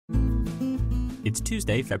It's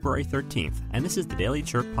Tuesday, February 13th, and this is the Daily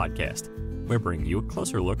Chirp Podcast. We're bringing you a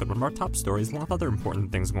closer look at one of our top stories along with other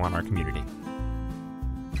important things going on in our community.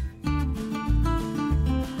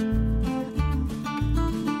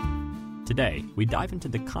 Today, we dive into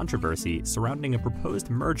the controversy surrounding a proposed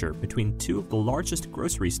merger between two of the largest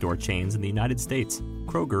grocery store chains in the United States,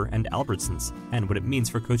 Kroger and Albertsons, and what it means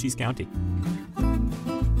for Cochise County.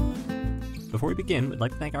 Before we begin, we'd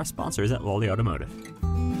like to thank our sponsors at Lolly Automotive.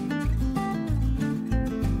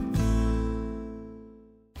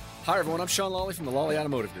 Hi everyone, I'm Sean Lawley from the Lawley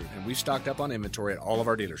Automotive Group, and we've stocked up on inventory at all of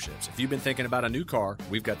our dealerships. If you've been thinking about a new car,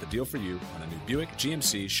 we've got the deal for you on a new Buick,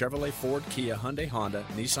 GMC, Chevrolet, Ford, Kia, Hyundai, Honda,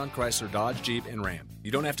 Nissan, Chrysler, Dodge, Jeep, and Ram.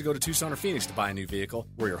 You don't have to go to Tucson or Phoenix to buy a new vehicle.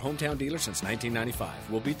 We're your hometown dealer since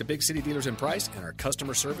 1995. We'll beat the big city dealers in price, and our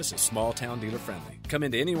customer service is small town dealer friendly. Come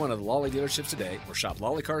into any one of the Lawley dealerships today or shop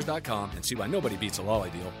lawleycars.com and see why nobody beats a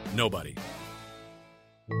Lawley deal. Nobody.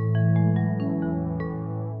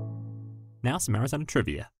 Now some Arizona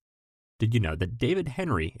trivia. Did you know that David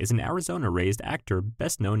Henry is an Arizona-raised actor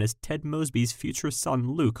best known as Ted Mosby's future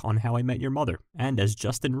son Luke on How I Met Your Mother, and as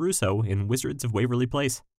Justin Russo in Wizards of Waverly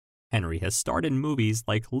Place? Henry has starred in movies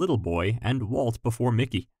like Little Boy and Walt Before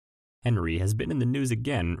Mickey. Henry has been in the news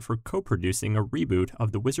again for co-producing a reboot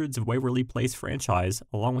of the Wizards of Waverly Place franchise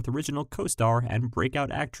along with original co-star and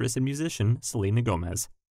breakout actress and musician Selena Gomez.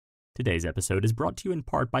 Today's episode is brought to you in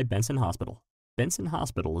part by Benson Hospital. Benson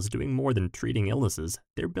Hospital is doing more than treating illnesses.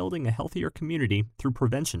 They're building a healthier community through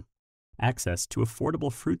prevention. Access to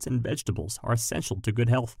affordable fruits and vegetables are essential to good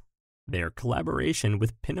health. Their collaboration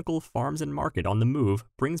with Pinnacle Farms and Market on the Move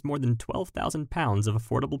brings more than 12,000 pounds of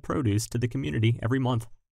affordable produce to the community every month.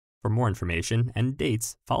 For more information and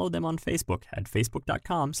dates, follow them on Facebook at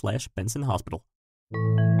facebook.com/Benson Hospital.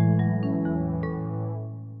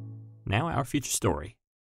 Now our feature story.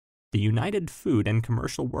 The United Food and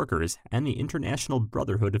Commercial Workers and the International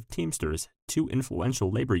Brotherhood of Teamsters, two influential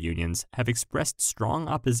labor unions, have expressed strong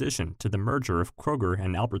opposition to the merger of Kroger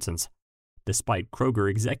and Albertsons. Despite Kroger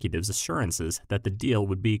executives' assurances that the deal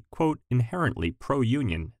would be, quote, inherently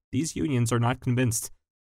pro-union, these unions are not convinced.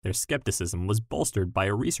 Their skepticism was bolstered by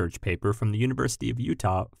a research paper from the University of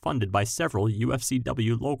Utah funded by several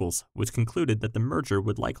UFCW locals, which concluded that the merger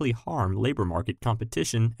would likely harm labor market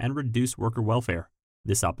competition and reduce worker welfare.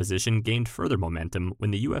 This opposition gained further momentum when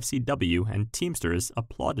the UFCW and Teamsters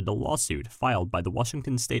applauded a lawsuit filed by the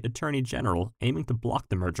Washington State Attorney General aiming to block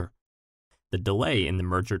the merger. The delay in the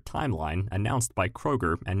merger timeline, announced by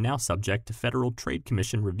Kroger and now subject to Federal Trade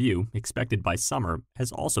Commission review expected by summer,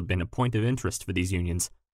 has also been a point of interest for these unions.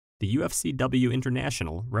 The UFCW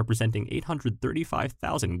International, representing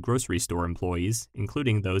 835,000 grocery store employees,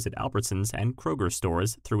 including those at Albertsons and Kroger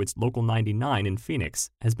stores through its Local 99 in Phoenix,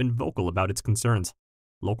 has been vocal about its concerns.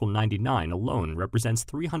 Local 99 alone represents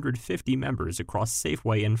 350 members across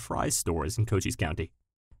Safeway and Fry's stores in Cochise County.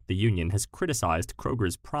 The union has criticized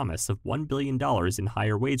Kroger's promise of $1 billion in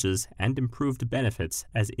higher wages and improved benefits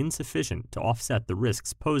as insufficient to offset the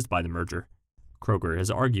risks posed by the merger. Kroger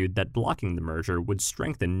has argued that blocking the merger would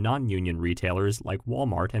strengthen non-union retailers like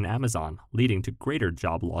Walmart and Amazon, leading to greater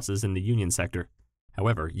job losses in the union sector.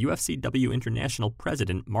 However, UFCW International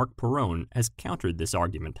President Mark Perrone has countered this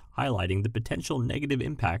argument, highlighting the potential negative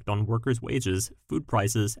impact on workers' wages, food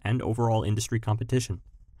prices, and overall industry competition.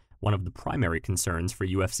 One of the primary concerns for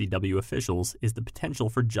UFCW officials is the potential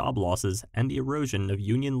for job losses and the erosion of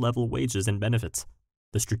union-level wages and benefits.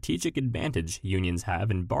 The strategic advantage unions have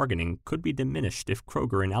in bargaining could be diminished if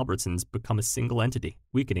Kroger and Albertsons become a single entity,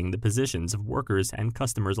 weakening the positions of workers and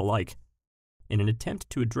customers alike. In an attempt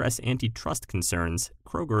to address antitrust concerns,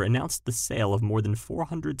 Kroger announced the sale of more than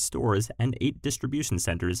 400 stores and 8 distribution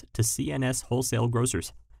centers to CNS Wholesale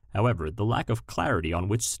Grocers. However, the lack of clarity on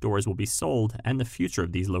which stores will be sold and the future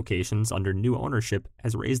of these locations under new ownership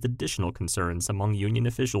has raised additional concerns among union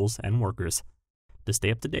officials and workers. To stay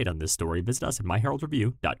up to date on this story, visit us at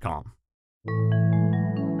myheraldreview.com.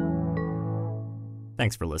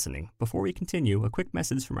 Thanks for listening. Before we continue, a quick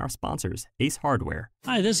message from our sponsors, Ace Hardware.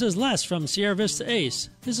 Hi, this is Les from Sierra Vista Ace.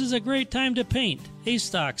 This is a great time to paint. Ace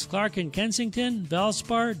stocks Clark & Kensington,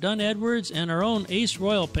 Valspar, Dunn Edwards, and our own Ace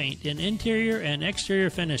Royal paint in interior and exterior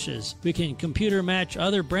finishes. We can computer match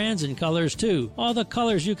other brands and colors too. All the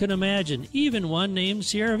colors you can imagine, even one named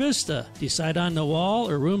Sierra Vista. Decide on the wall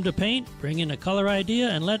or room to paint? Bring in a color idea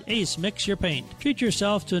and let Ace mix your paint. Treat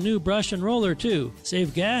yourself to a new brush and roller too.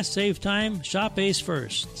 Save gas, save time, shop Ace first.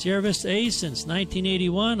 Sierra Vista Ace since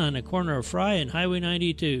 1981 on the corner of Fry and Highway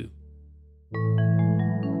 92.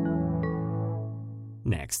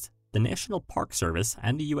 Next, The National Park Service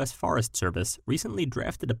and the U.S. Forest Service recently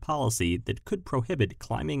drafted a policy that could prohibit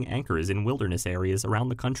climbing anchors in wilderness areas around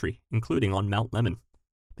the country, including on Mount Lemmon.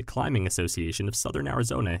 The Climbing Association of Southern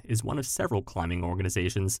Arizona is one of several climbing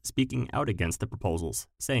organizations speaking out against the proposals,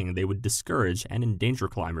 saying they would discourage and endanger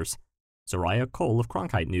climbers. Zariah Cole of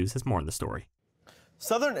Cronkite News has more on the story.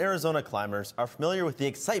 Southern Arizona climbers are familiar with the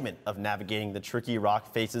excitement of navigating the tricky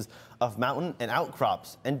rock faces of mountain and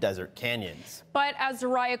outcrops and desert canyons. But as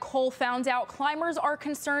Zariah Cole found out, climbers are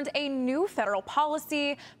concerned a new federal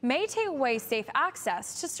policy may take away safe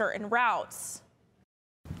access to certain routes.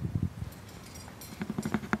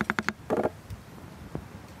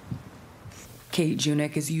 Kate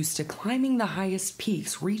Junick is used to climbing the highest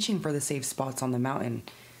peaks, reaching for the safe spots on the mountain.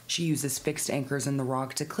 She uses fixed anchors in the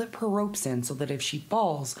rock to clip her ropes in so that if she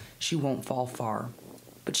falls, she won't fall far.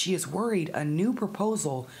 But she is worried a new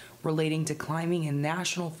proposal relating to climbing in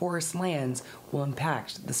national forest lands will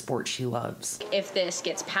impact the sport she loves. If this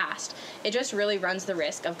gets passed, it just really runs the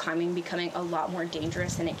risk of climbing becoming a lot more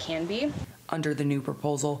dangerous than it can be. Under the new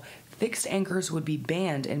proposal, fixed anchors would be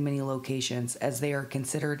banned in many locations as they are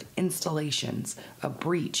considered installations, a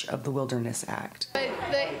breach of the Wilderness Act. But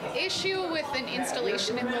the issue with an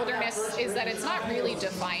installation in wilderness is that it's not really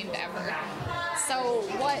defined ever. So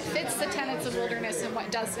what fits the tenets of wilderness and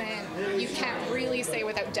what doesn't, you can't really say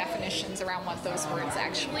without definitions around what those words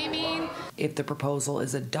actually mean. If the proposal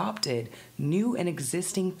is adopted, new and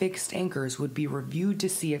existing fixed anchors would be reviewed to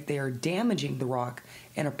see if they are damaging the rock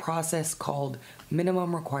in a process called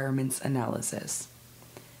minimum requirements analysis.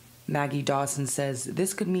 Maggie Dawson says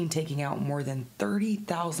this could mean taking out more than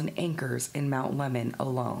 30,000 anchors in Mount Lemmon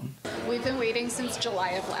alone. We've been waiting since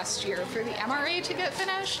July of last year for the MRA to get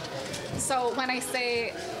finished. So when I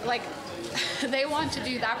say, they want to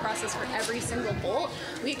do that process for every single bolt,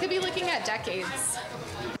 we could be looking at decades.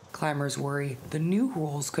 Climbers worry the new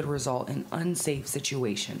rules could result in unsafe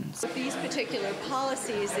situations. These particular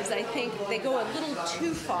policies is, I think, they go a little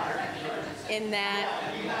too far in that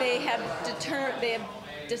they have decided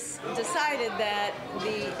that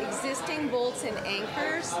the existing bolts and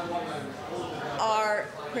anchors are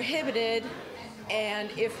prohibited, and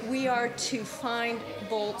if we are to find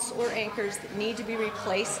bolts or anchors that need to be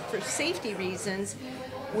replaced for safety reasons,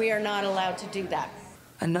 we are not allowed to do that.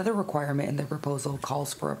 Another requirement in the proposal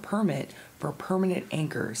calls for a permit for permanent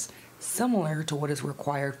anchors, similar to what is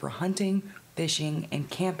required for hunting, fishing, and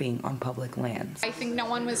camping on public lands. I think no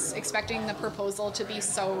one was expecting the proposal to be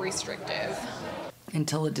so restrictive.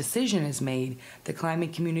 Until a decision is made, the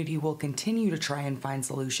climbing community will continue to try and find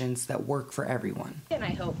solutions that work for everyone. And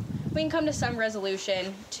I hope we can come to some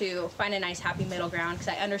resolution to find a nice happy middle ground, because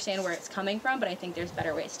I understand where it's coming from, but I think there's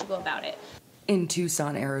better ways to go about it. In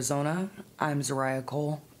Tucson, Arizona, I'm Zariah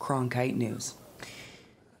Cole, Cronkite News.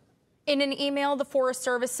 In an email, the Forest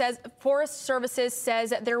Services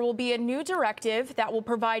says there will be a new directive that will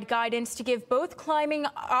provide guidance to give both climbing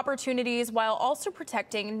opportunities while also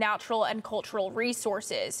protecting natural and cultural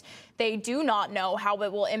resources. They do not know how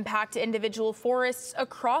it will impact individual forests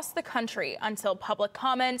across the country until public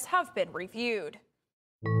comments have been reviewed.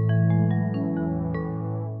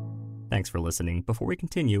 Thanks for listening. Before we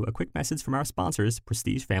continue, a quick message from our sponsors,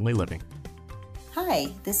 Prestige Family Living. Hi,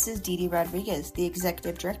 this is Dee Dee Rodriguez, the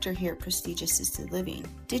Executive Director here at Prestige Assisted Living.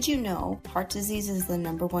 Did you know heart disease is the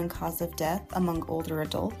 #1 cause of death among older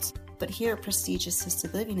adults? But here at Prestige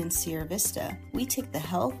Assisted Living in Sierra Vista, we take the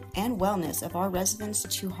health and wellness of our residents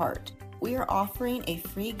to heart. We are offering a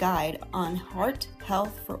free guide on heart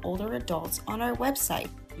health for older adults on our website.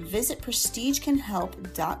 Visit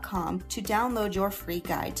prestigecanhelp.com to download your free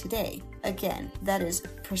guide today. Again, that is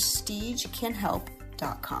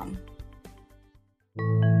prestigecanhelp.com.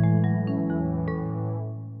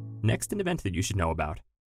 Next, an event that you should know about.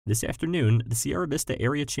 This afternoon, the Sierra Vista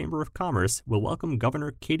Area Chamber of Commerce will welcome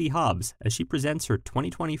Governor Katie Hobbs as she presents her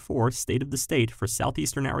 2024 State of the State for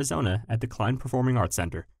Southeastern Arizona at the Klein Performing Arts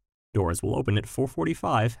Center. Doors will open at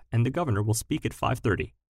 4:45 and the governor will speak at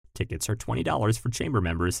 5:30. Tickets are $20 for chamber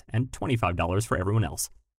members and $25 for everyone else.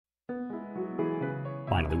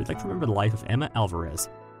 Finally, we'd like to remember the life of Emma Alvarez.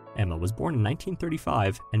 Emma was born in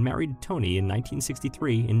 1935 and married Tony in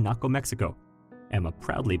 1963 in Naco, Mexico. Emma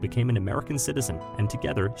proudly became an American citizen, and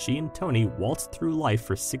together she and Tony waltzed through life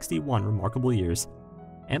for 61 remarkable years.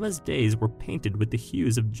 Emma's days were painted with the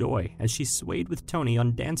hues of joy as she swayed with Tony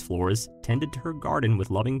on dance floors, tended to her garden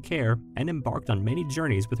with loving care, and embarked on many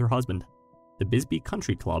journeys with her husband. The Bisbee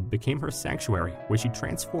Country Club became her sanctuary, where she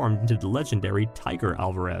transformed into the legendary Tiger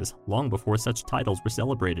Alvarez long before such titles were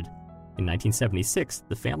celebrated. In 1976,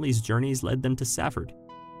 the family's journeys led them to Safford.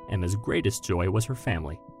 Emma's greatest joy was her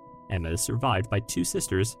family. Emma is survived by 2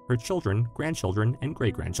 sisters, her children, grandchildren, and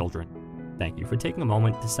great-grandchildren. Thank you for taking a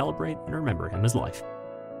moment to celebrate and remember Emma's life.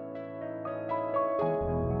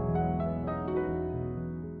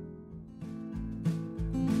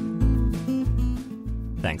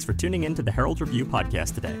 Thanks for tuning in to the Herald Review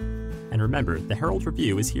podcast today. And remember, the Herald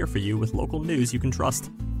Review is here for you with local news you can trust.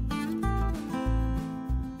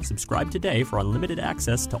 Subscribe today for unlimited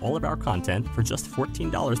access to all of our content for just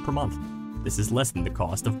 $14 per month. This is less than the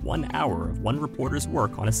cost of 1 hour of one reporter's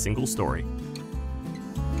work on a single story.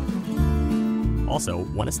 Also,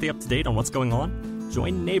 want to stay up to date on what's going on?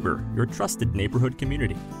 Join Neighbor, your trusted neighborhood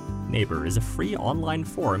community. Neighbor is a free online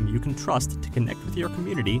forum you can trust to connect with your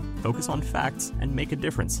community, focus on facts, and make a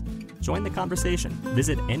difference. Join the conversation.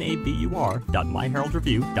 Visit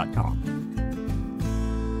nabur.myheraldreview.com.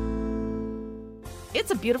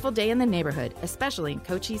 It's a beautiful day in the neighborhood, especially in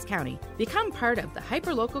Cochise County. Become part of the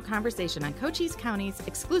hyperlocal conversation on Cochise County's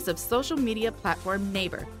exclusive social media platform,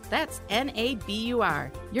 Neighbor. That's NABUR.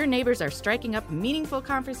 Your neighbors are striking up meaningful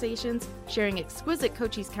conversations, sharing exquisite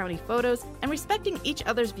Cochise County photos, and respecting each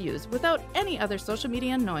other's views without any other social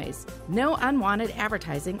media noise. No unwanted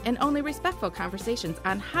advertising and only respectful conversations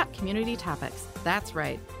on hot community topics. That's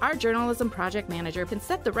right. Our journalism project manager can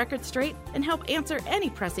set the record straight and help answer any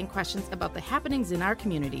pressing questions about the happenings in our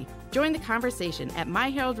community. Join the conversation at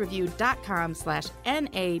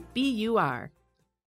myheraldreview.com/NABUR.